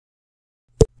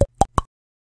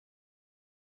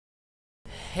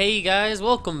Hey guys,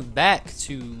 welcome back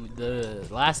to the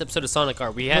last episode of Sonic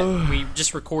R. We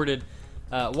just recorded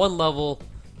one level,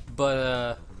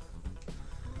 but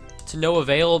to no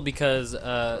avail because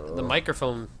the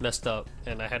microphone messed up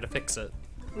and I had to fix it.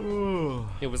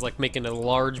 It was like making a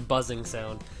large buzzing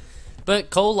sound. But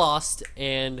Cole lost,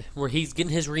 and he's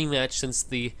getting his rematch since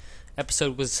the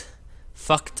episode was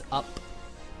fucked up.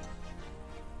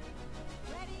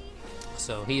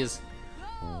 So he is.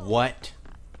 What?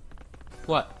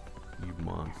 What? You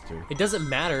monster. It doesn't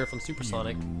matter if I'm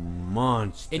supersonic. You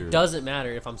monster. It doesn't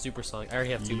matter if I'm supersonic. I already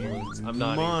have two balloons. I'm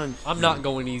not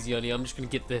going easy on you. I'm just gonna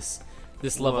get this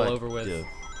level over with. The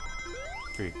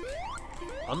frick?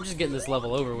 I'm just getting this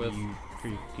level over with. You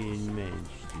freaking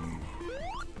monster.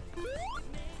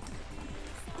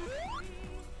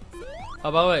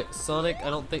 Oh, by the way, Sonic, I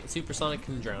don't think Supersonic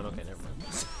can drown. Okay, never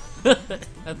mind.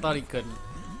 I thought he couldn't.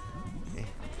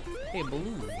 Hey, a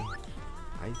balloon.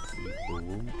 I see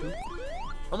balloon too.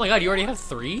 Oh my god, you already have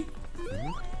 3?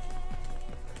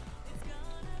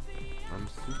 I'm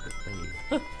super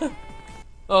funny.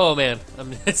 Oh man,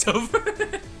 it's over.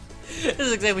 This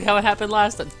is exactly how it happened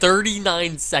last time.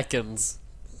 39 seconds.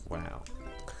 Wow.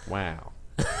 Wow.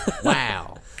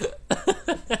 Wow.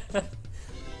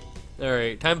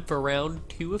 Alright, time for round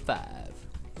 2 of 5.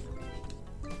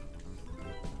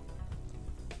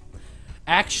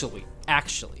 Actually, I'm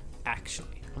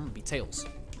gonna be Tails.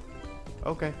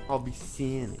 Okay, I'll be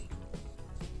Sandy.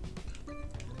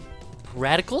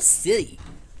 Radical City.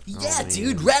 Yeah, man.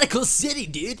 dude, Radical City,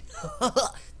 dude.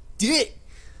 Dude.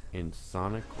 In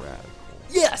Sonic Radical.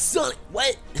 Yeah, Sonic.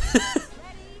 What?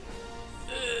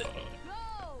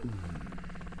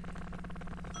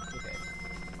 Okay.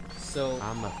 So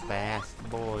I'm a fast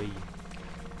boy.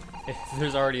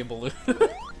 there's already a balloon.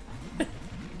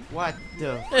 What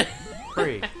the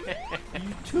frick?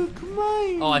 You took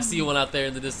mine. Oh, I see one out there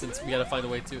in the distance. We gotta find a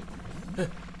way to.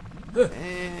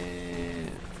 And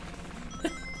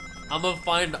I'm gonna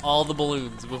find all the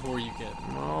balloons before you can.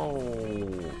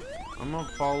 no. I'm gonna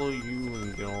follow you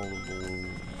and get all the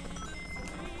balloons.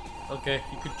 Okay,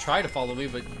 you could try to follow me,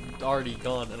 but you're already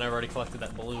gone, and I've already collected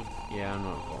that balloon. Yeah, I'm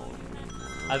not following you anymore.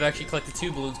 I've actually collected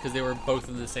 2 balloons because they were both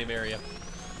in the same area.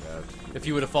 That's cool. If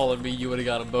you would have followed me, you would have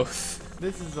got them both.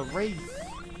 This is a race.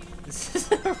 This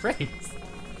is a race.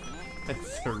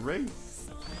 It's a race.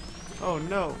 Oh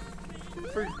no.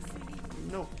 Freak.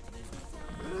 No.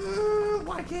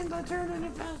 Why can't I turn any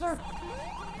faster?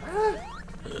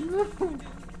 No.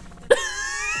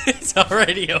 It's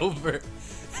already over.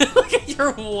 Look at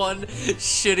your one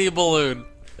shitty balloon.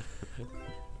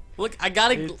 Look, I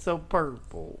gotta. It's so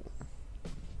purple.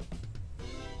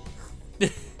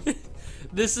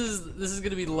 This is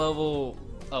gonna be level.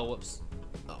 Oh, whoops.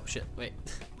 Oh shit. Wait.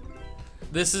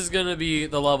 This is gonna be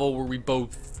the level where we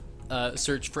both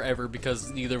search forever because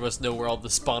neither of us know where all the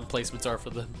spawn placements are for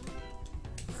them.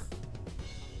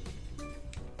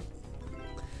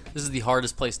 This is the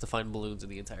hardest place to find balloons in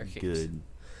the entire game. Good.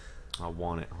 I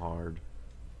want it hard.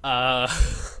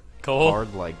 Cole.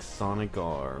 Hard like Sonic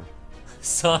R.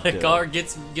 Sonic Duh. R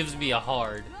gives me a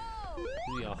hard.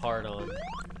 Gives me a hard on.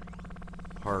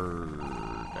 Hard.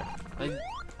 I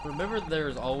remember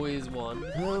there's always one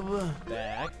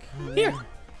back here.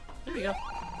 There you go.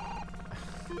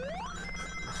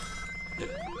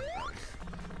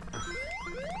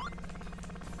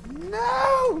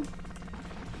 No!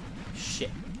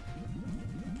 Shit.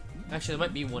 Actually, there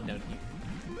might be one down here.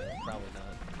 Probably not.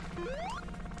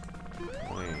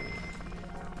 Wait.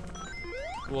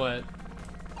 What?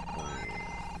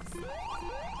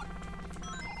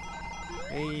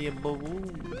 Hey, a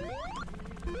balloon.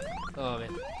 Oh man.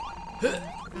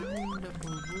 Found a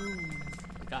balloon.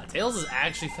 God, Tails is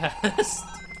actually fast.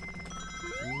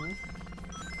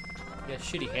 He got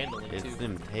shitty handling It's too.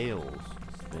 them tails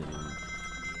spinning.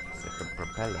 It's like a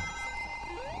propeller.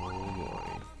 Oh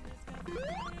boy.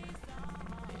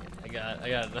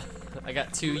 I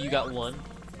got 2. You got 1.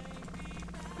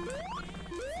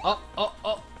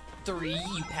 Oh, 3.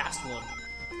 You passed 1.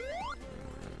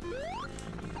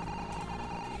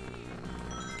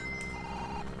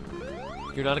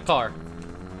 You're not a car.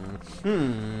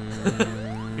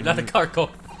 You're not a car, Cole.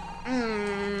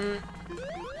 There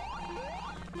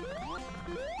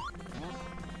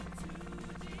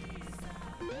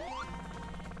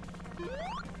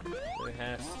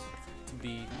has to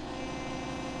be.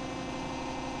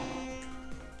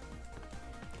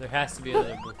 There has to be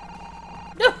another blue.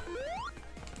 No.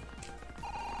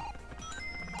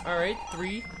 All right,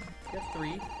 3. You got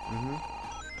 3.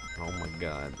 Oh my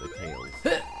god, the tails.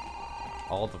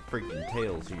 All the freaking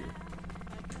tails here.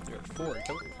 There are 4 in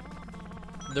total.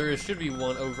 there should be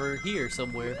one over here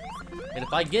somewhere. And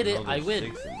if I get it, I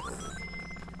win.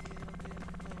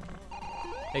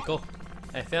 Hey, Cole.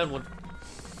 I found one.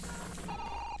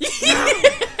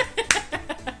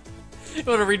 You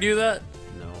want to redo that?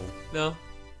 No. No?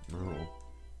 No.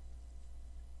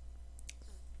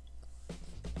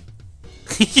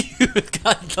 You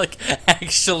got, like,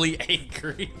 actually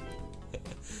angry.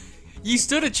 You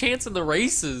stood a chance in the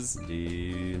races.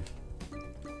 Dude.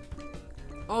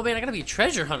 Oh, man, I gotta be a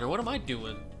treasure hunter. What am I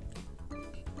doing?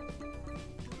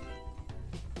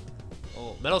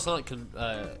 Oh, Metal Sonic can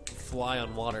fly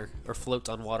on water, or float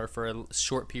on water for a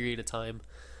short period of time.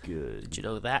 Good. Did you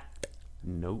know that?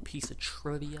 Nope. Piece of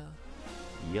trivia.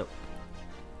 Yep.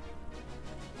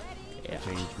 Yeah.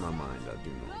 Changed my mind. I do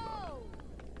know about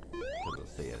it. Because I'll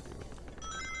say I do.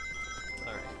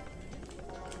 Alright.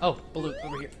 Oh, balloon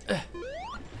over here.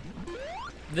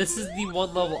 This is the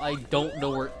one level I don't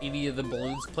know where any of the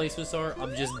balloons placements are.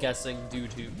 I'm just guessing due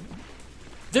to...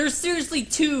 There's seriously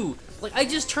 2! Like, I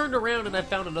just turned around and I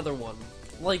found another one.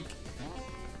 Like...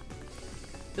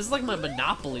 This is like my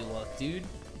Monopoly luck, dude.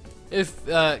 If,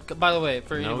 by the way,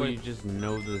 for No, anybody... you just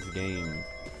know this game.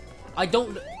 I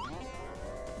don't...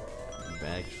 You've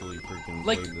actually freaking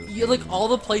Like, played this you, like, game. all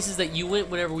the places that you went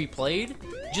whenever we played,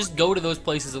 just go to those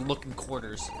places and look in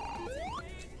corners.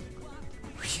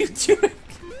 What are you doing?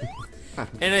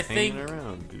 And I think... Hanging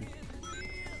around, dude.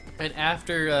 And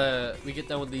after we get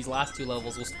done with these last 2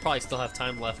 levels, we'll probably still have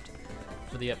time left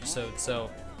for the episode, so...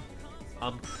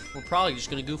 we're probably just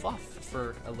gonna goof off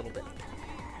for a little bit.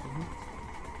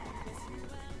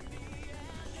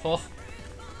 Oh.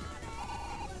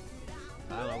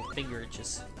 I don't know, finger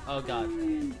itches. Oh god.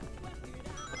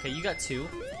 Okay, you got 2.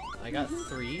 I got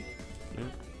 3. Yeah.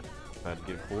 If I had to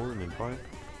get 4 and then 5,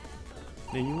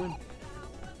 then you win.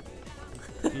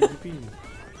 Easy peasy.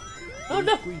 Oh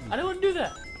no! Squeezy. I don't want to do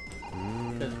that!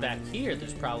 Because back here,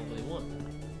 there's probably one.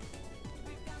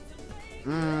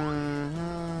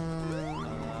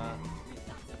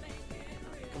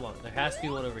 Come on, there has to be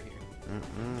one over here.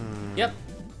 Yep.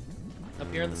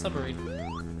 Up here on the submarine.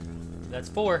 That's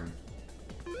 4.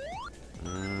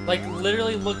 Like,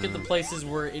 literally look at the places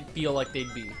where it feel like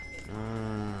they'd be.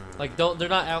 Like, they're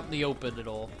not out in the open at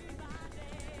all.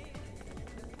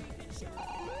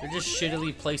 They're just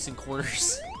shittily placed in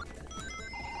corners.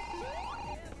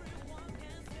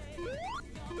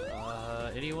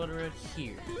 Anyone around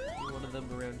here? Any one of them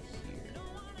around here?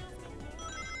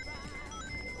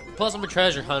 Plus, I'm a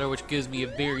treasure hunter, which gives me a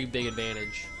very big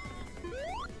advantage.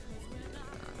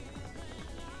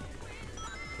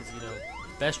 Because, you know,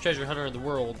 best treasure hunter in the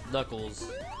world, Knuckles.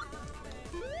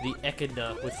 The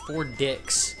Echidna with 4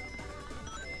 dicks.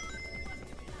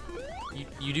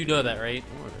 You do know that, right?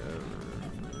 Whatever.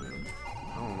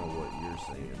 I don't know what you're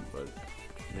saying, but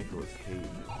Nicolas Cage is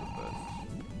the best.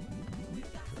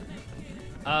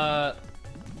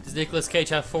 Does Nicolas Cage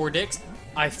have 4 dicks?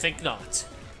 I think not.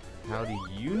 How do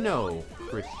you know,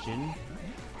 Christian?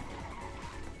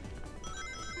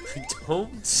 I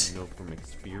don't. You know from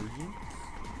experience?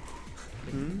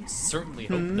 Certainly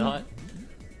hope not.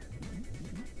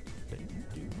 Bet you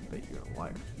do. Bet you're a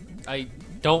liar. I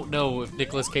don't know if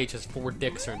Nicolas Cage has 4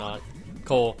 dicks or not.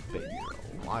 Cole. Bet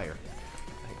you're a liar.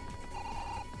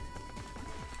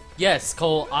 Yes,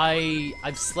 Cole,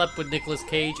 I've slept with Nicolas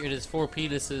Cage and his 4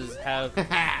 penises have...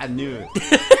 I knew it.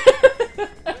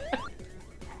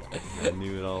 I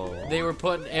knew it all. They were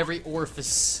put in every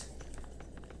orifice.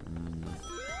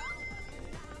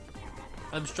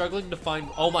 I'm struggling to find...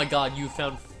 Oh my god, you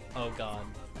found... Oh god.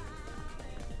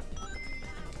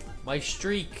 My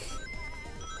streak.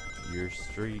 Your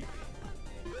streak.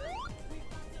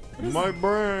 My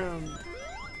brand.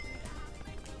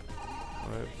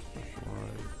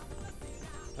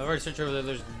 I've already searched over there,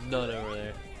 there's none over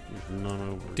there. There's none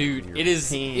over. Dude, in it your is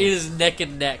pants. neck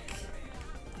and neck.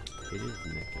 It is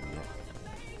neck and neck.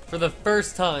 For the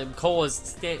first time, Cole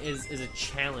is a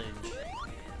challenge.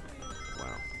 Wow.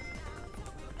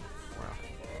 Wow.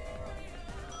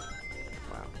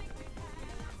 Wow.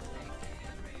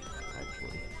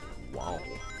 Actually, wow.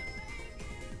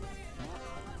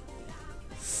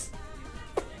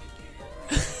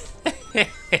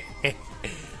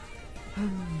 I'm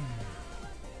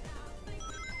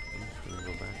just gonna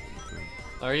go back in between.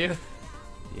 Are you?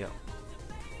 Yeah.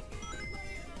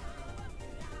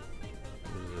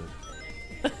 What is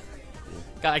this?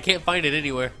 God, I can't find it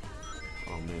anywhere.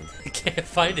 Oh man, I can't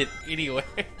find it anywhere.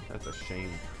 that's a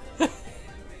shame.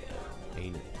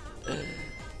 Ain't it?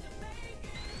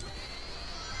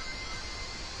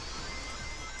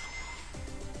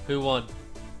 Who won?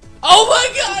 Oh my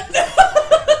god! No!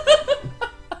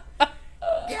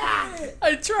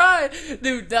 I tried! god,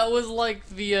 dude, that was like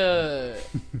the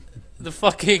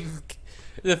fucking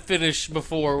the finish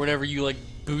before. Whenever you like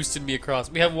boosted me across,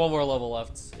 we have one more level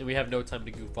left, and we have no time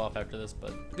to goof off after this,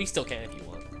 but we still can if you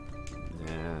want.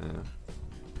 Yeah.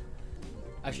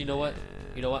 Actually, you know what?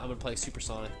 You know what? I'm gonna play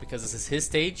Supersonic because this is his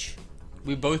stage.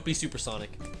 We both be Supersonic.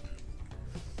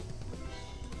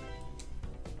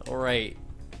 All right,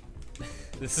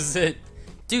 this is it,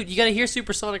 dude. You gotta hear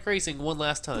Supersonic Racing one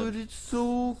last time. But it's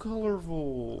so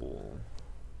colorful.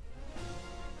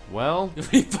 Well. No,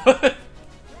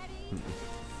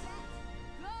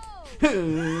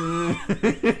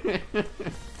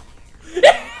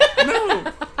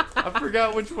 I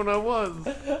forgot which one I was.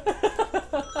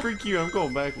 Freak you! I'm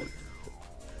going backwards.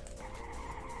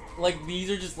 Like, these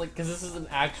are just like, because this is an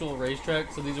actual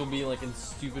racetrack, so these will be like in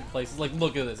stupid places. Like,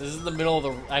 look at this. This is in the middle of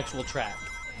the actual track.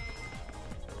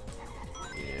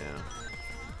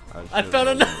 Yeah. I found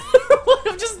another one.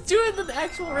 I'm just doing the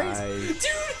actual race.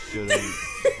 Dude!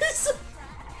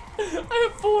 I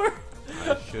have 4.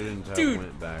 I shouldn't have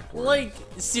went backwards. Like,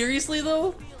 seriously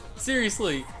though?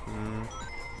 Seriously.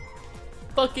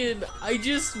 Fucking,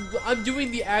 I'm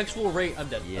doing the actual race. I'm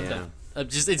dead. Yeah. I'm done.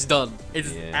 It's done.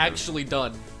 It's actually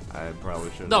done. I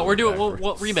probably should. No, we're doing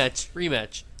what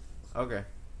rematch. Okay.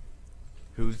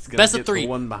 Who's gonna Best get of 3. the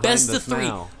one behind Best us of 3.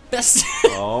 now? Best.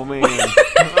 Oh man.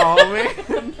 Oh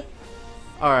man.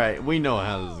 All right, we know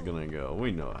how this is gonna go.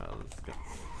 We know how this is gonna.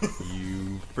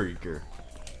 You freaker.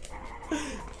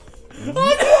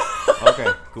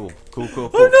 Okay, cool.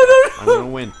 Oh, no. I'm gonna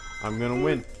win. I'm gonna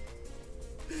win.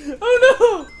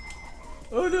 Oh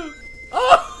no! Oh no!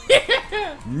 Oh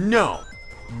yeah! No.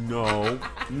 No.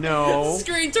 No.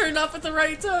 Screen turned off at the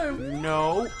right time.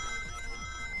 No.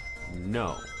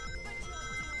 No.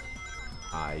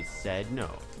 I said no.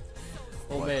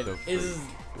 Oh What man, the freak? is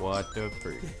What the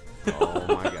freak? Oh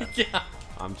my god. yeah.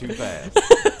 I'm too fast.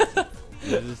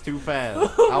 This is too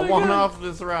fast. Oh I my want God. off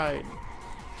this ride.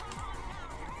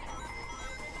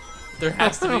 There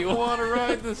has to be I one. want to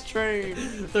ride this train.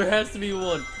 There has to be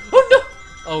one. Oh no!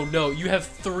 Oh no, you have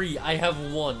 3. I have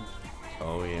 1.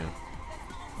 Oh yeah.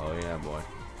 Oh yeah, boy.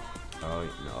 Oh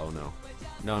no, no.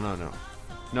 No, no, no.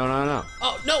 No, no, no.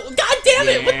 Oh no! God damn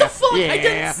it! What the fuck? I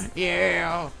didn't.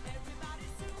 Yeah.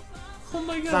 Oh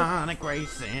my god. Sonic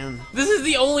Racing. This is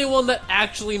the only one that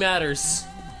actually matters.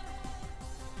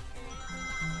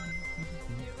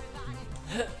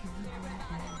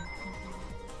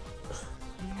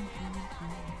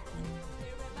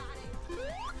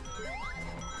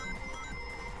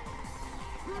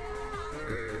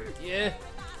 Yeah.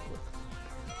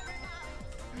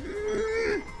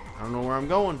 I don't know where I'm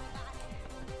going.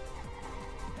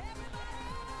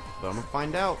 But I'm gonna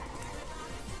find out.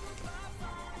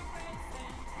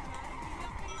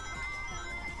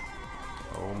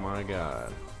 Oh my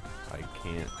god. I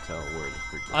can't tell where the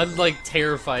freak I'm like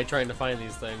terrified trying to find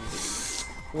these things.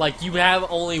 Like you have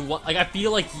only one. Like I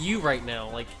feel like you right now.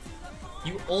 Like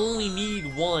you only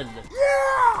need 1.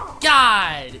 Yeah!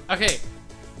 God. Okay.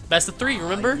 Best of 3.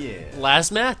 Remember? Yeah.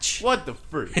 Last match. What the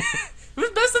freak? It was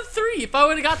best of 3. If I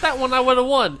would have got that one, I would have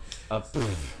won.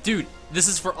 Dude, this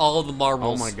is for all the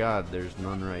marbles. Oh my god, there's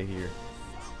none right here.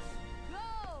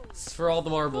 This is for all the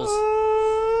marbles.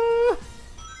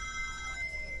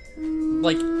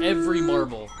 Like every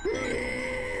marble.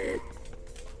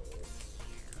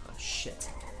 Oh shit.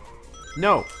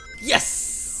 No.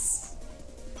 Yes!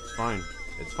 It's fine.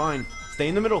 It's fine. Stay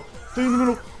in the middle. Stay in the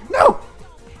middle. No!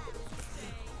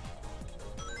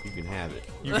 You can have it.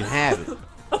 You can have it.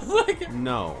 Oh my god.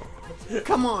 No.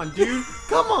 Come on, dude.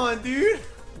 Come on, dude.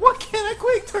 What can I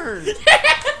quick turn?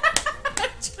 I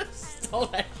just stole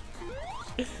that.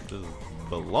 This is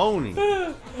baloney.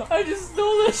 I just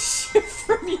stole that shit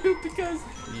from you because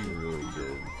You really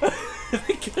did.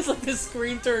 because like the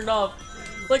screen turned off.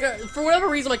 Like for whatever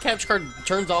reason, my capture card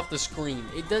turns off the screen.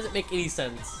 It doesn't make any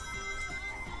sense.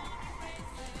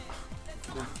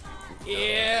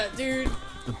 Yeah, dude.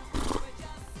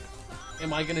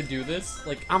 Am I gonna do this?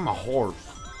 Like, I'm a horse.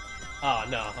 oh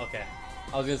no, okay.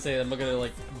 I was gonna say I'm not gonna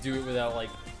like do it without like.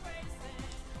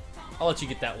 I'll let you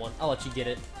get that one. I'll let you get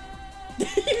it.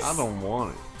 I don't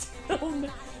want it. Oh, no.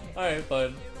 All right,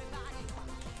 fine.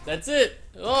 That's it.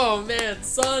 Oh man,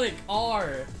 Sonic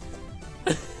R.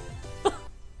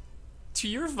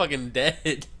 Dude, you're fucking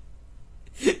dead.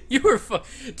 You were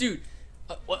dude.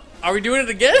 What? Are we doing it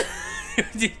again?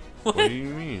 What do you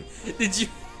mean? Did you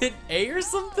hit A or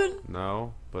something?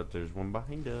 No, but there's one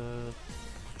behind us.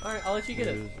 All right, I'll let you get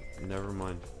it. Never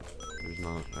mind. There's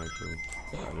not actually.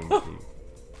 I didn't see.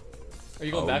 Are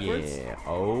you going backwards? Yeah.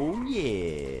 Oh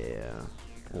yeah.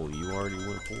 Well, you already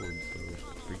went forward, so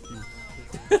freak you.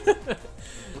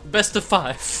 Best of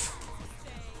 5.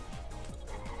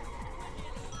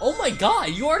 Oh my god,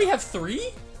 you already have 3?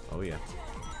 Oh yeah.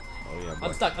 Oh yeah, boy.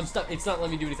 I'm stuck. It's not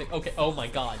letting me do anything. Okay, oh my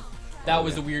god. That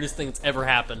was the weirdest thing that's ever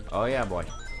happened. Oh yeah, boy.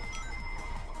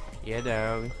 Yeah,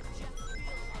 dog.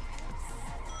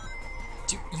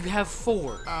 Dude, you have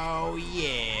 4. Oh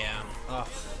yeah. Ugh.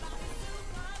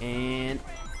 And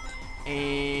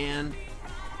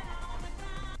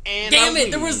Damn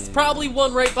it! There was probably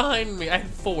one right behind me. I had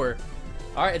 4.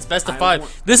 Alright, it's best of I 5. won-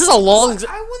 This is a long... I won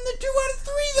the 2 out of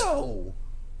 3 though.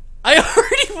 I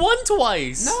already won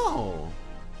twice! No.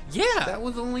 Yeah! That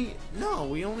was only... No,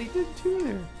 we only did 2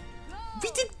 there.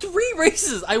 We did 3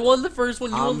 races! I won the first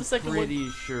one, you won the second I'm one. pretty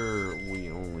sure we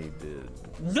only did.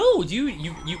 No, dude,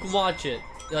 you can watch it.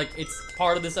 Like, it's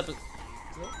part of this episode.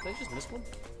 Did I just miss one?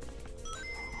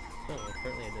 No,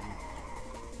 apparently I didn't.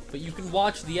 But you can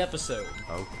watch the episode.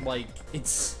 Okay. Like,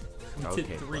 it's... We Okay,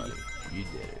 did 3. buddy. You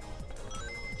did it.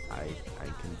 I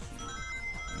can see.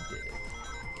 You did it.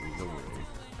 You're the winner.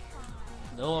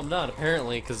 No, I'm not,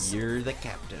 apparently, because You're the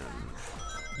captain.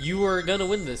 you were gonna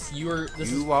win this. You are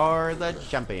the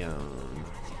champion.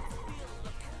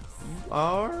 You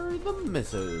are the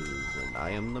missus, and I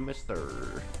am the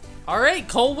mister. Alright,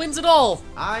 Cole wins it all!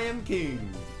 I am king.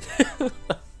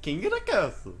 King of the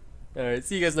castle. Alright,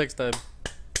 see you guys next time.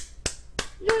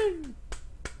 Yay!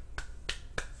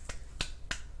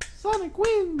 Sonic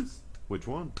wins. Which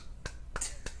one?